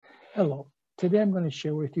Hello, today I'm going to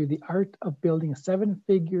share with you the art of building a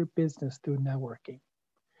seven-figure business through networking.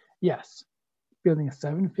 Yes, building a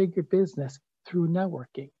seven-figure business through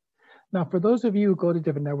networking. Now, for those of you who go to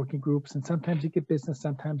different networking groups and sometimes you get business,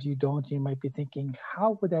 sometimes you don't, you might be thinking,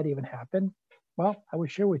 how would that even happen? Well, I will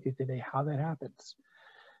share with you today how that happens.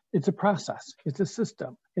 It's a process, it's a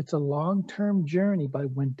system, it's a long-term journey, but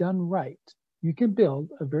when done right, you can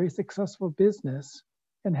build a very successful business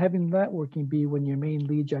and having networking be one of your main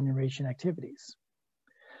lead generation activities.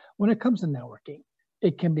 When it comes to networking,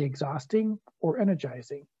 it can be exhausting or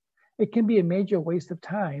energizing. It can be a major waste of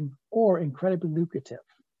time or incredibly lucrative.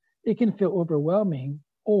 It can feel overwhelming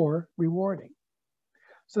or rewarding.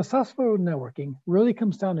 Successful networking really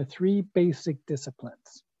comes down to three basic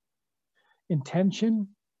disciplines: intention,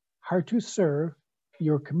 how to serve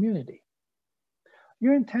your community.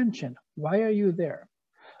 Your intention, why are you there?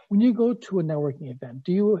 When you go to a networking event,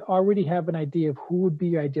 do you already have an idea of who would be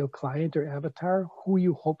your ideal client or avatar, who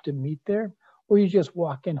you hope to meet there, or you just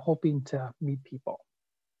walk in hoping to meet people?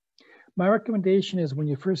 My recommendation is when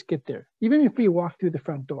you first get there, even if you walk through the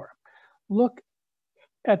front door, look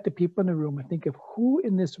at the people in the room and think of who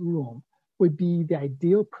in this room would be the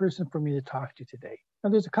ideal person for me to talk to today. Now,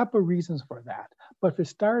 there's a couple of reasons for that, but for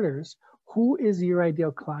starters, who is your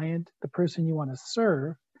ideal client, the person you want to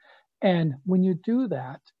serve? And when you do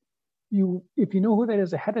that, if you know who that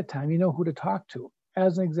is ahead of time, you know who to talk to.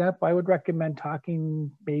 As an example, I would recommend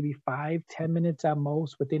talking maybe 5-10 minutes at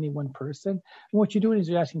most with any one person. And what you're doing is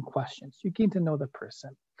you're asking questions. You're getting to know the person.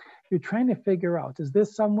 You're trying to figure out, is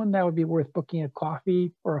this someone that would be worth booking a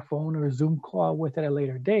coffee or a phone or a Zoom call with at a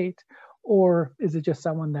later date? Or is it just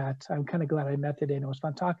someone that I'm kind of glad I met today and it was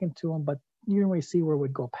fun talking to them, but you don't really see where it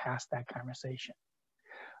would go past that conversation?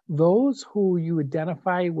 Those who you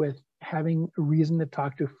identify with having a reason to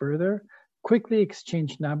talk to further, quickly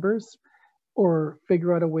exchange numbers or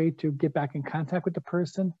figure out a way to get back in contact with the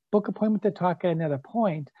person, book appointment to talk at another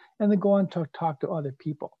point, and then go on to talk to other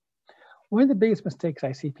people. One of the biggest mistakes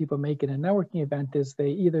I see people make in a networking event is they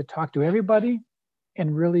either talk to everybody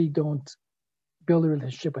and really don't build a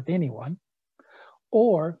relationship with anyone,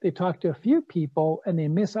 or they talk to a few people and they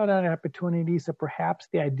miss out on opportunities that perhaps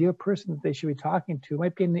the ideal person that they should be talking to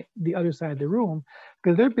might be in the other side of the room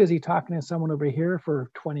because they're busy talking to someone over here for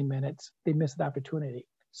 20 minutes. They miss the opportunity.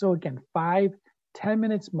 So again, 5-10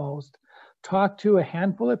 minutes most, talk to a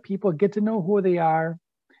handful of people, get to know who they are,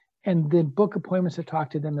 and then book appointments to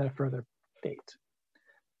talk to them at a further date.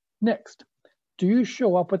 Next, do you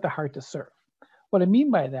show up with the heart to serve? What I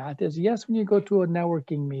mean by that is, yes, when you go to a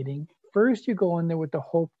networking meeting, first you go in there with the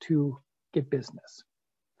hope to get business,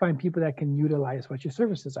 find people that can utilize what your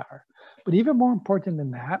services are. But even more important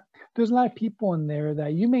than that, there's a lot of people in there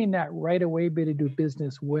that you may not right away be able to do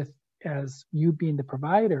business with as you being the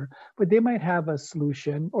provider, but they might have a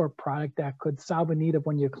solution or a product that could solve a need of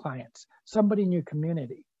one of your clients, somebody in your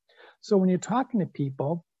community. So when you're talking to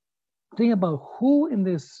people, think about who in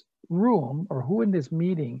this room or who in this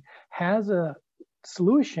meeting has a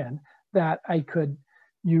solution that I could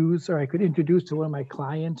use or I could introduce to one of my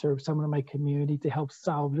clients or someone in my community to help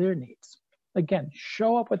solve their needs. Again,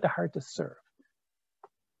 show up with the heart to serve.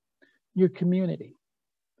 Your community.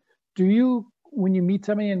 Do you, when you meet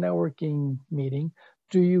somebody in a networking meeting,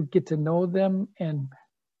 do you get to know them and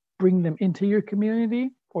bring them into your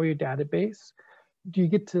community or your database? Do you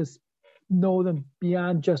get to know them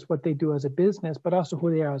beyond just what they do as a business, but also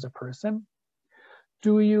who they are as a person?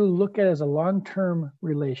 Do you look at it as a long-term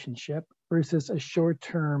relationship versus a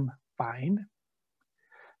short-term find?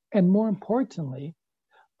 And more importantly,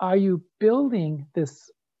 are you building this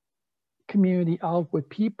community out with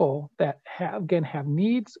people that have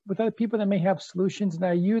needs, with other people that may have solutions? And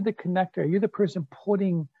are you the connector? Are you the person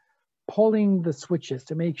pulling the switches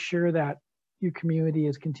to make sure that your community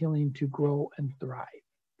is continuing to grow and thrive?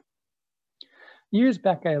 Years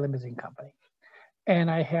back, I had a limousine company.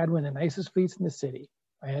 And I had one of the nicest fleets in the city.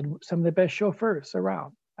 I had some of the best chauffeurs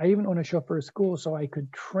around. I even owned a chauffeur school so I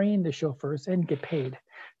could train the chauffeurs and get paid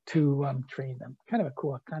to train them. Kind of a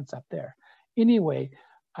cool concept there. Anyway,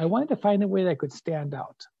 I wanted to find a way that I could stand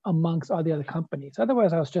out amongst all the other companies.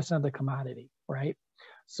 Otherwise, I was just another commodity, right?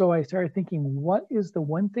 So I started thinking, what is the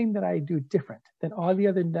one thing that I do different than all the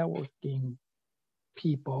other networking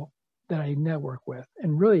people that I network with,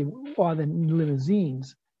 and really all the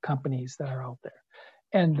limousines companies that are out there?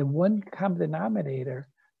 And the one common denominator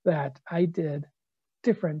that I did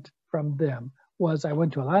different from them was I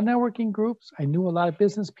went to a lot of networking groups. I knew a lot of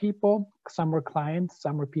business people. Some were clients,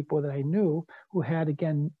 some were people that I knew who had,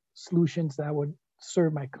 again, solutions that would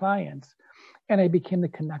serve my clients. And I became the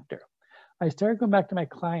connector. I started going back to my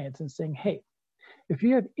clients and saying, hey, If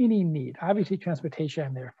you have any need, obviously transportation,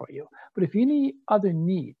 I'm there for you. But if you need other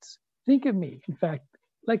needs, think of me. In fact,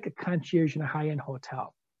 like a concierge in a high-end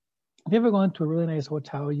hotel. If you ever gone to a really nice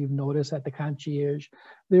hotel, you've noticed that the concierge,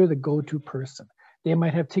 they're the go-to person. They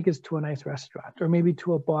might have tickets to a nice restaurant or maybe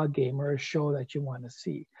to a ball game or a show that you want to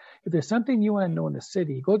see. If there's something you want to know in the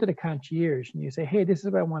city, go to the concierge and you say, hey, this is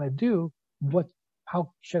what I want to do.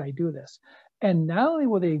 How should I do this? And not only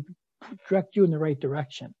will they direct you in the right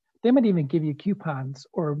direction, they might even give you coupons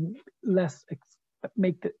or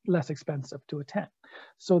make it less expensive to attend.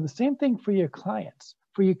 So the same thing for your clients,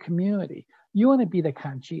 for your community. You want to be the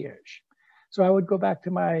concierge. So I would go back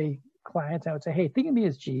to my clients. I would say, hey, think of me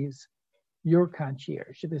as Jeeves, your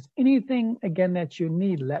concierge. If there's anything, again, that you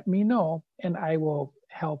need, let me know, and I will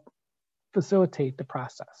help facilitate the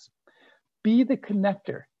process. Be the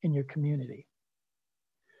connector in your community.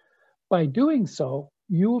 By doing so,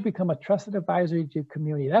 you will become a trusted advisor to your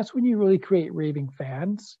community. That's when you really create raving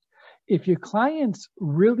fans. If your clients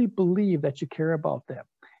really believe that you care about them,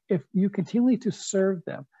 if you continue to serve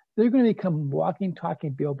them, they're going to become walking,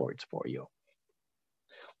 talking billboards for you.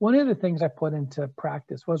 One of the things I put into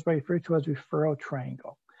practice was what I refer to as referral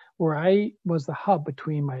triangle, where I was the hub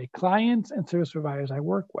between my clients and service providers I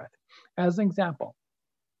work with. As an example,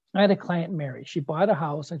 I had a client, Mary. She bought a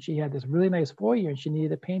house and she had this really nice foyer and she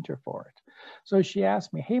needed a painter for it. So she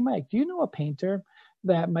asked me, hey, Mike, do you know a painter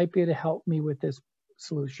that might be able to help me with this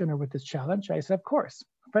solution or with this challenge? I said, of course.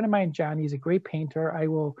 A friend of mine, John, he's a great painter. I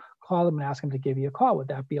will call him and ask him to give you a call. Would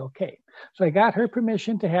that be okay? So I got her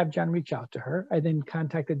permission to have John reach out to her. I then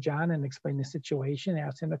contacted John and explained the situation,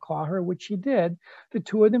 asked him to call her, which he did. The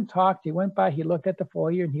two of them talked. He went by, he looked at the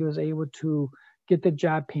foyer, and he was able to get the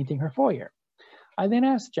job painting her foyer. I then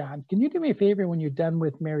asked John, can you do me a favor when you're done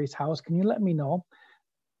with Mary's house? Can you let me know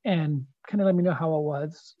and kind of let me know how it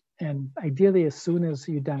was? And ideally, as soon as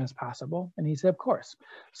you're done as possible. And he said, of course.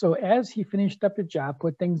 So as he finished up the job,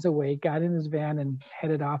 put things away, got in his van and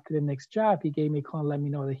headed off to the next job, he gave me a call and let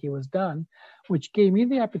me know that he was done, which gave me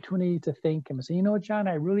the opportunity to thank him and say, you know what, John,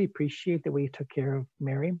 I really appreciate the way you took care of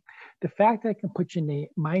Mary. The fact that I can put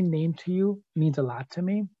my name to you means a lot to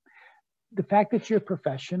me. The fact that you're a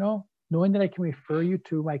professional, knowing that I can refer you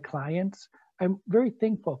to my clients, I'm very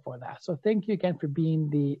thankful for that. So thank you again for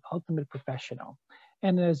being the ultimate professional.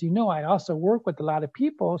 And as you know, I also work with a lot of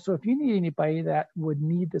people. So if you need anybody that would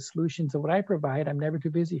need the solutions of what I provide, I'm never too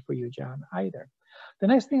busy for you, John, either. The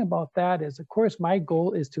nice thing about that is, of course, my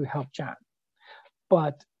goal is to help John.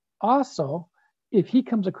 But also, if he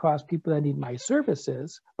comes across people that need my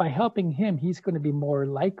services, by helping him, he's going to be more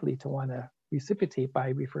likely to want to reciprocate by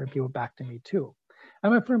referring people back to me too.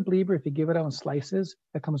 I'm a firm believer if you give it out in slices,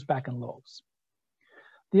 it comes back in loaves.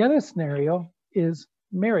 The other scenario is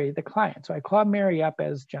Mary, the client. So I called Mary up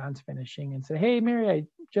as John's finishing and said, hey, Mary, I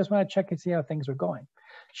just want to check and see how things were going.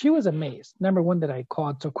 She was amazed. Number one, that I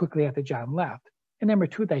called so quickly after John left. And number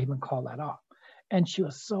two, that I even called that off. And she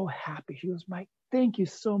was so happy. She was, Mike, thank you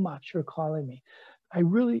so much for calling me.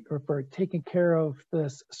 or for taking care of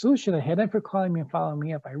this solution ahead and for calling me and following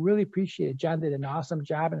me up. I really appreciate it. John did an awesome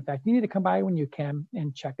job. In fact, you need to come by when you can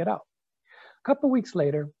and check it out. A couple of weeks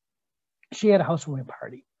later, she had a housewarming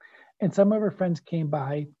party. And some of her friends came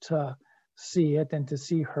by to see it and to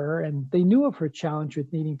see her. And they knew of her challenge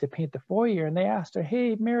with needing to paint the foyer. And they asked her,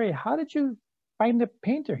 hey, Mary, how did you find the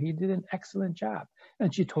painter? He did an excellent job.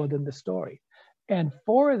 And she told them the story. And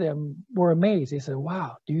 4 of them were amazed. They said,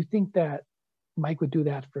 wow, do you think that Mike would do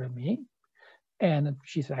that for me? And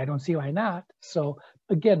she said, I don't see why not. So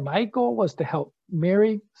again, my goal was to help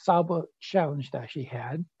Mary solve a challenge that she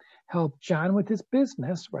had, help John with his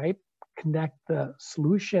business, right? Connect the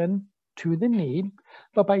solution to the need.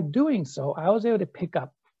 But by doing so, I was able to pick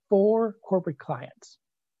up 4 corporate clients.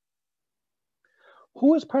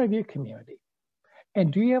 Who is part of your community?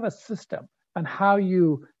 And do you have a system on how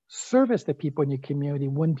you service the people in your community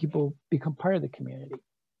when people become part of the community?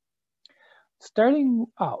 Starting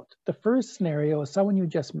out, the first scenario is someone you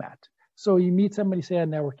just met. So you meet somebody, say, at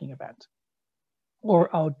a networking event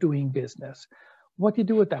or out doing business. What do you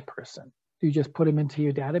do with that person? Do you just put them into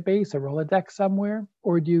your database, a Rolodex somewhere?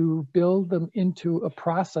 Or do you build them into a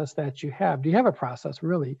process that you have? Do you have a process,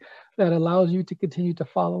 really, that allows you to continue to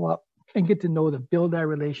follow up and get to know them, build that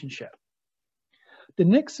relationship? The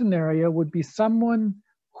next scenario would be someone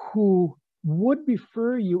who would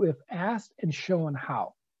refer you if asked and shown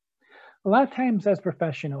how. A lot of times as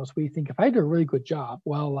professionals, we think if I do a really good job,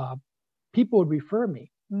 well, people would refer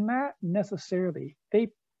me. Not necessarily. They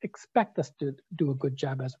expect us to do a good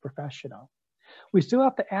job as a professional. We still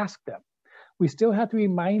have to ask them. We still have to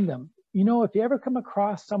remind them, you know, if you ever come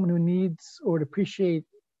across someone who needs or would appreciate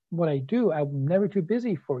what I do, I'm never too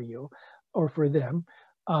busy for you. or for them.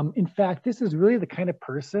 In fact, this is really the kind of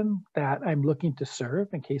person that I'm looking to serve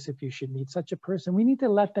in case if you should meet such a person. We need to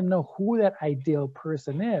let them know who that ideal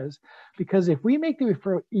person is, because if we make the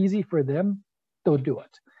referral easy for them, they'll do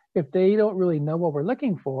it. If they don't really know what we're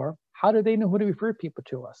looking for, how do they know who to refer people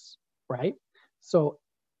to us, right? So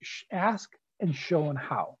ask and show them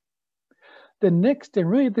how. The next, and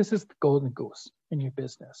really this is the golden goose in your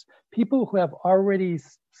business, people who have already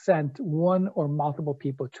sent one or multiple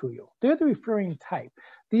people to you. They're the referring type.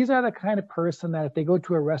 These are the kind of person that if they go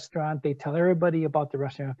to a restaurant, they tell everybody about the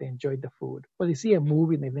restaurant if they enjoyed the food. Or they see a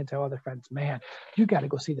movie and they then tell other friends, man, you got to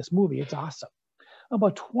go see this movie. It's awesome.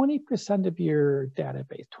 About 20% of your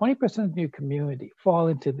database, 20% of your community fall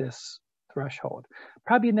into this threshold.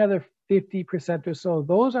 Probably another 50% or so,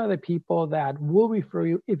 those are the people that will refer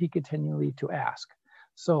you if you continually to ask.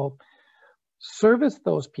 So service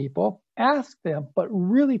those people, ask them, but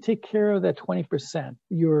really take care of that 20%,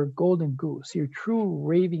 your golden goose, your true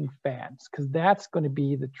raving fans, because that's going to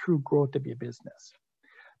be the true growth of your business.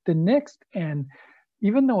 The next, and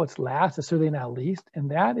even though it's last, it's certainly not least,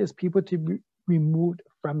 and that is people to be removed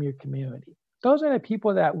from your community. Those are the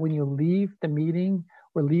people that when you leave the meeting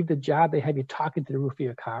or leave the job, they have you talking to the roof of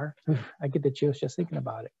your car. I get the chills just thinking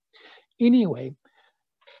about it. Anyway,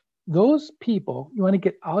 those people, you want to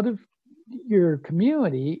get out of your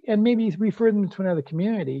community and maybe refer them to another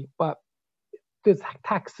community, but this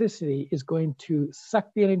toxicity is going to suck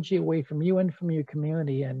the energy away from you and from your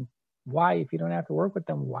community. And why, if you don't have to work with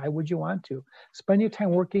them, why would you want to? Spend your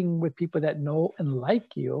time working with people that know and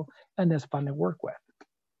like you and that's fun to work with.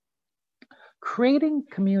 Creating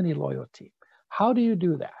community loyalty. How do you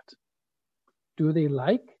do that? Do they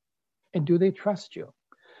like and do they trust you?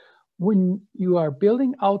 When you are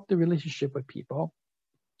building out the relationship with people,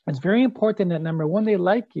 it's very important that number one, they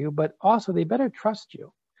like you, but also they better trust you.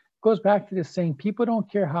 It goes back to this saying, people don't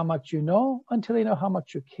care how much you know until they know how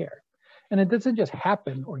much you care. And it doesn't just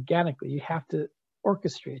happen organically. You have to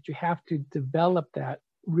orchestrate. You have to develop that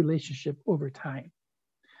relationship over time.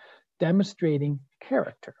 Demonstrating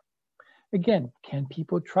character. Again, can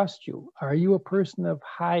people trust you? Are you a person of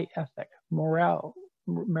high ethic,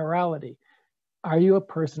 morality? Are you a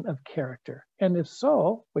person of character? And if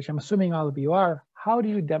so, which I'm assuming all of you are, how do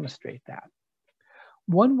you demonstrate that?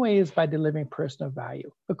 One way is by delivering personal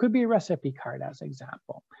value. It could be a recipe card as an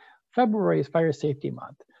example. February is Fire Safety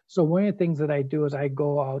Month. So one of the things that I do is I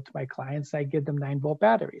go out to my clients, I give them 9-volt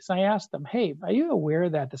batteries. I ask them, hey, are you aware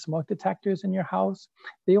that the smoke detectors in your house,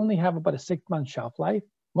 they only have about a 6-month shelf life?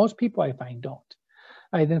 Most people I find don't.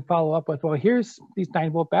 I then follow up with, well, here's these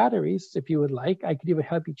 9-volt batteries. If you would like, I could even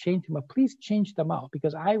help you change them, but please change them out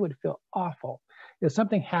because I would feel awful if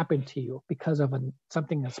something happened to you because of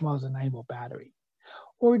something as small as a 9-volt battery.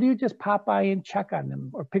 Or do you just pop by and check on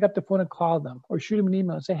them or pick up the phone and call them or shoot them an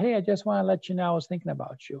email and say, hey, I just want to let you know I was thinking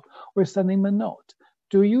about you, or send them a note.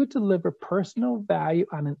 Do you deliver personal value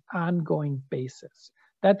on an ongoing basis?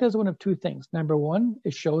 That does one of two things. Number one,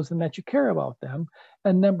 it shows them that you care about them.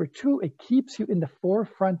 And number two, it keeps you in the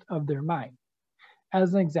forefront of their mind.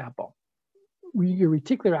 As an example, your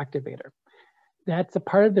reticular activator. That's a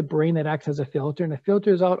part of the brain that acts as a filter, and it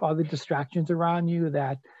filters out all the distractions around you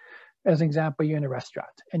that, as an example, you're in a restaurant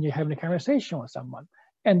and you're having a conversation with someone.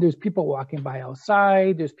 And there's people walking by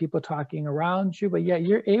outside, there's people talking around you, but yet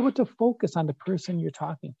you're able to focus on the person you're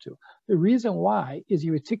talking to. The reason why is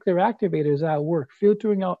your reticular activator is at work,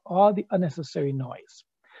 filtering out all the unnecessary noise.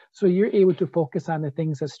 So you're able to focus on the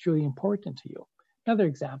things that's truly important to you. Another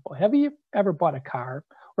example, have you ever bought a car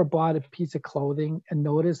or bought a piece of clothing and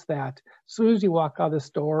noticed that as soon as you walk out of the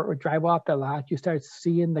store or drive off the lot, you start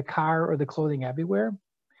seeing the car or the clothing everywhere?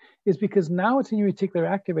 It's because now it's in your reticular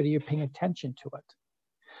activator, you're paying attention to it.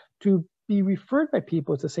 To be referred by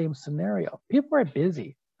people, it's the same scenario. People are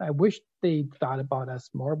busy. I wish they thought about us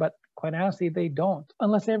more, but quite honestly, they don't,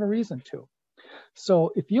 unless they have a reason to.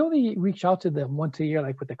 So if you only reach out to them once a year,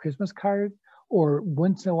 like with a Christmas card, or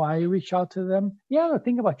once in a while you reach out to them, yeah, they'll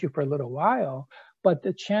think about you for a little while, but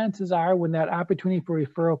the chances are when that opportunity for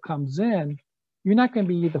referral comes in, you're not going to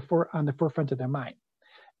be on the forefront of their mind.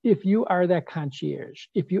 If you are that concierge,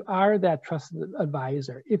 if you are that trusted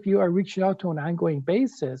advisor, if you are reaching out to an ongoing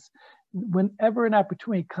basis, whenever an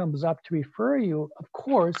opportunity comes up to refer you, of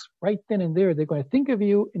course, right then and there, they're going to think of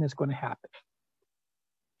you and it's going to happen.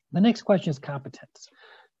 The next question is competence.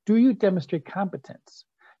 Do you demonstrate competence?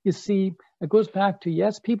 You see, it goes back to,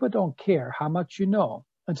 yes, people don't care how much you know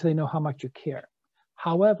until they know how much you care.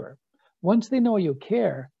 However, once they know you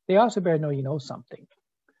care, they also better know you know something.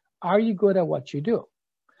 Are you good at what you do?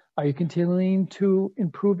 Are you continuing to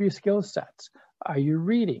improve your skill sets? Are you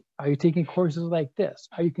reading? Are you taking courses like this?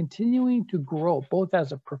 Are you continuing to grow both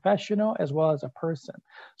as a professional as well as a person?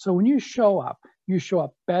 So when you show up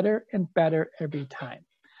better and better every time.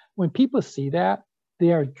 When people see that,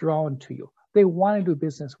 they are drawn to you. They want to do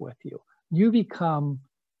business with you. You become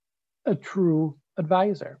a true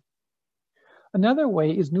advisor. Another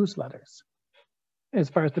way is newsletters, as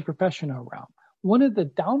far as the professional realm. One of the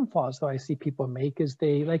downfalls that I see people make is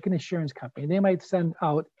they, like an insurance company, they might send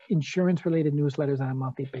out insurance-related newsletters on a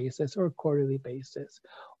monthly basis or a quarterly basis,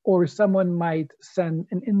 or someone might send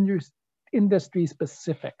an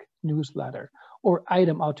industry-specific newsletter or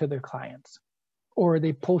item out to their clients, or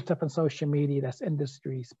they post up on social media that's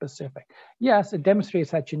industry-specific. Yes, it demonstrates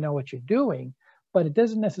that you know what you're doing, but it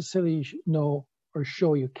doesn't necessarily know or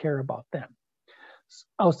show you care about them,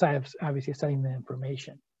 outside of obviously sending the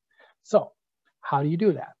information. So how do you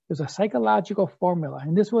do that? There's a psychological formula,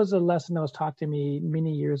 and this was a lesson that was taught to me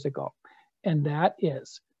many years ago, and that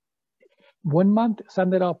is 1 month,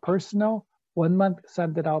 send it out personal, 1 month,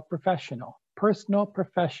 send it out professional, personal,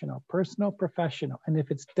 professional, personal, professional. And if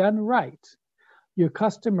it's done right, your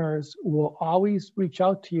customers will always reach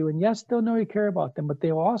out to you, and yes, they'll know you care about them, but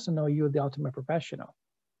they will also know you're the ultimate professional.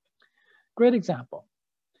 Great example.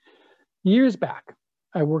 Years back,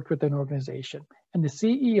 I worked with an organization, and the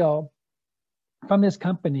CEO from this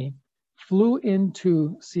company flew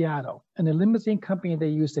into Seattle, and the limousine company they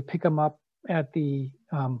used to pick him up at the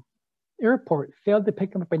airport failed to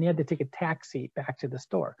pick him up, and he had to take a taxi back to the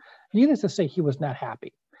store. Needless to say, he was not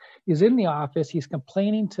happy. He's in the office, he's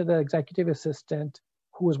complaining to the executive assistant,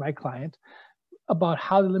 who was my client, about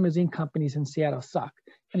how the limousine companies in Seattle suck.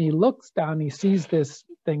 And he looks down, and he sees this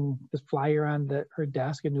thing, this flyer on her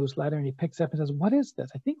desk, a newsletter, and he picks up and says, "What is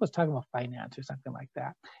this?" I think it was talking about finance or something like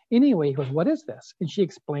that. Anyway, he goes, "What is this?" And she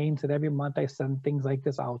explains that every month I send things like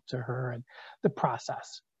this out to her and the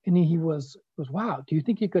process. And he was, "Wow, do you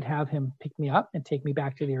think you could have him pick me up and take me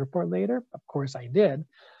back to the airport later?" Of course I did.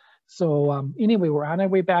 So anyway, we're on our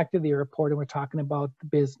way back to the airport, and we're talking about the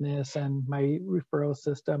business and my referral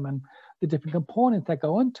system and the different components that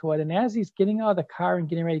go into it. And as he's getting out of the car and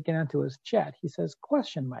getting ready to get onto his jet, he says,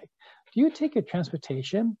 "Question, Mike, do you take your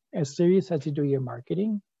transportation as serious as you do your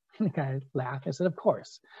marketing?" And the guy laughed. I said, "Of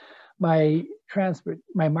course. My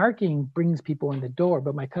marketing brings people in the door,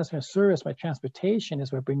 but my customer service, my transportation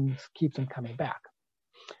is what keeps them coming back."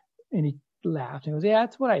 And he laughed and goes, "Yeah,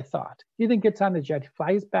 that's what I thought." He then gets on the jet,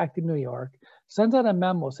 flies back to New York, sends out a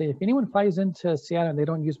memo saying, if anyone flies into Seattle and they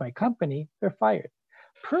don't use my company, they're fired.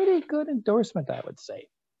 Pretty good endorsement, I would say.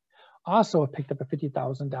 Also, it picked up a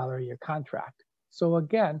 $50,000 a year contract. So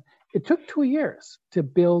again, it took 2 years to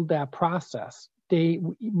build that process,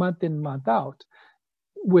 month in, month out.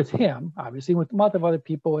 With him, obviously, with a lot of other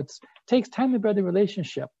people, it takes time to build a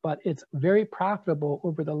relationship, but it's very profitable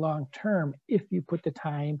over the long term if you put the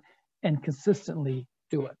time and consistently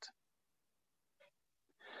do it.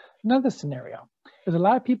 Another scenario is a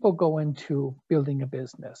lot of people go into building a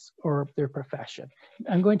business or their profession.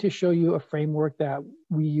 I'm going to show you a framework that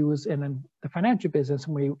we use in the financial business,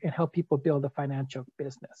 and we help people build a financial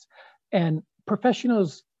business. And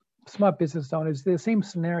professionals, small business owners, the same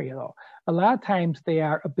scenario though. A lot of times they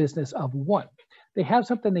are a business of one. They have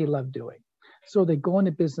something they love doing, so they go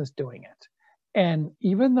into business doing it. And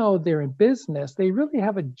even though they're in business, they really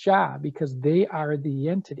have a job because they are the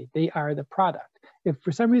entity, they are the product. If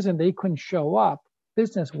for some reason they couldn't show up,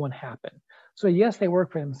 business wouldn't happen. So yes, they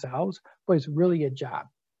work for themselves, but it's really a job.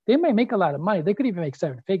 They might make a lot of money. They could even make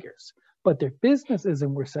 7 figures, but their business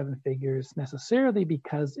isn't worth 7 figures necessarily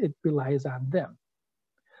because it relies on them.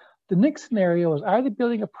 The next scenario is, are they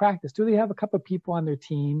building a practice? Do they have a couple of people on their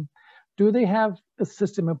team? Do they have a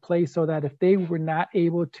system in place so that if they were not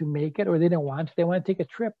able to make it, or they don't want to, they want to take a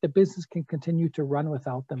trip, the business can continue to run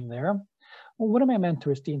without them there? Well, one of my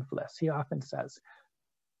mentors, Dean Fliss, he often says,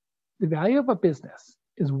 the value of a business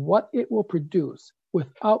is what it will produce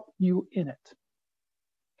without you in it.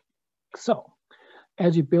 So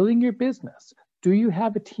as you're building your business, do you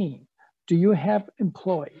have a team? Do you have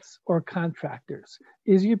employees or contractors?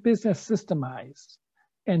 Is your business systemized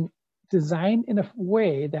and designed in a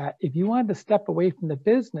way that if you wanted to step away from the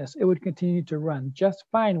business, it would continue to run just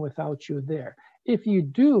fine without you there? If you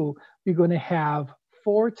do, you're going to have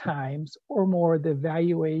 4 times or more the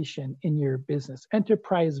valuation in your business,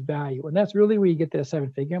 enterprise value. And that's really where you get to the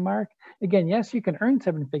 7-figure mark. Again, yes, you can earn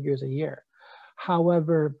 7 figures a year.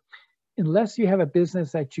 However, unless you have a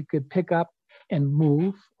business that you could pick up and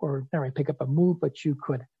move, or not really pick up and move, but you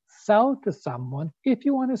could sell to someone. If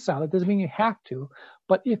you want to sell it, doesn't mean you have to,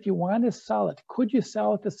 but if you want to sell it, could you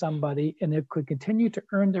sell it to somebody and it could continue to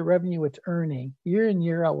earn the revenue it's earning year in,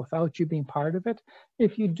 year out without you being part of it?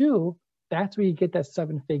 If you do, That's where you get that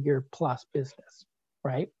 7-figure plus business,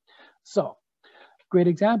 right? So great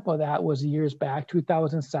example of that was years back,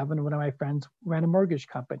 2007, one of my friends ran a mortgage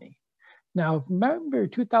company. Now, remember,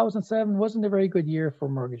 2007 wasn't a very good year for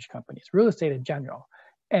mortgage companies, real estate in general.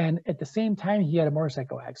 And at the same time, he had a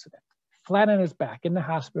motorcycle accident, flat on his back, in the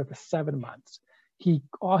hospital for 7 months.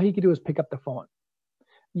 All he could do was pick up the phone.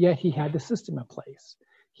 Yet he had the system in place.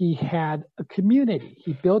 He had a community.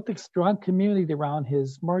 He built a strong community around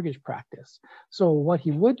his mortgage practice. So what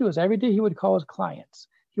he would do is every day he would call his clients.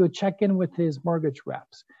 He would check in with his mortgage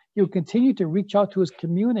reps. He would continue to reach out to his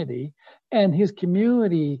community, and his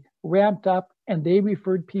community ramped up and they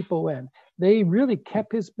referred people in. They really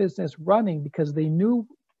kept his business running because they knew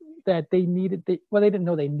that they didn't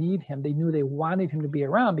know they need him. They knew they wanted him to be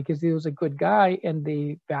around because he was a good guy and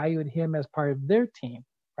they valued him as part of their team,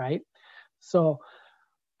 right? So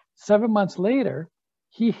 7 months later,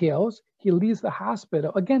 he heals, he leaves the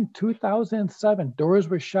hospital. Again, 2007, doors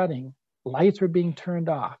were shutting, lights were being turned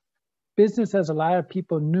off. Business, as a lot of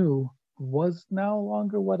people knew, was no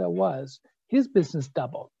longer what it was. His business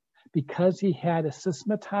doubled because he had a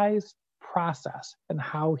systematized process and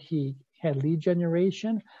how he had lead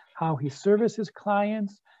generation, how he serviced his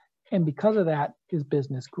clients, and because of that, his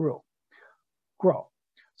business grew.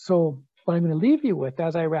 So what I'm going to leave you with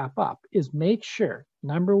as I wrap up is make sure,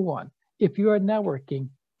 number one, if you are networking,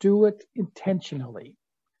 do it intentionally.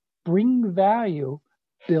 Bring value,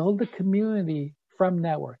 build a community from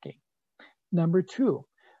networking. Number two,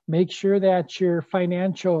 make sure that your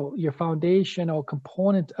foundational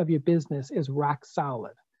component of your business is rock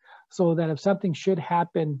solid, so that if something should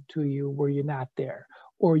happen to you where you're not there,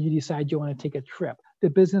 or you decide you want to take a trip, the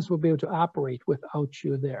business will be able to operate without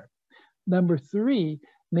you there. Number three,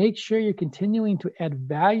 make sure you're continuing to add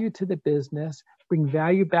value to the business, bring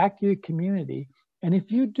value back to your community. And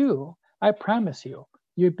if you do, I promise you,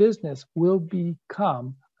 your business will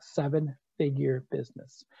become a 7-figure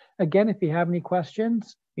business. Again, if you have any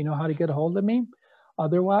questions, you know how to get a hold of me.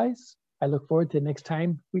 Otherwise, I look forward to the next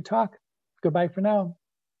time we talk. Goodbye for now.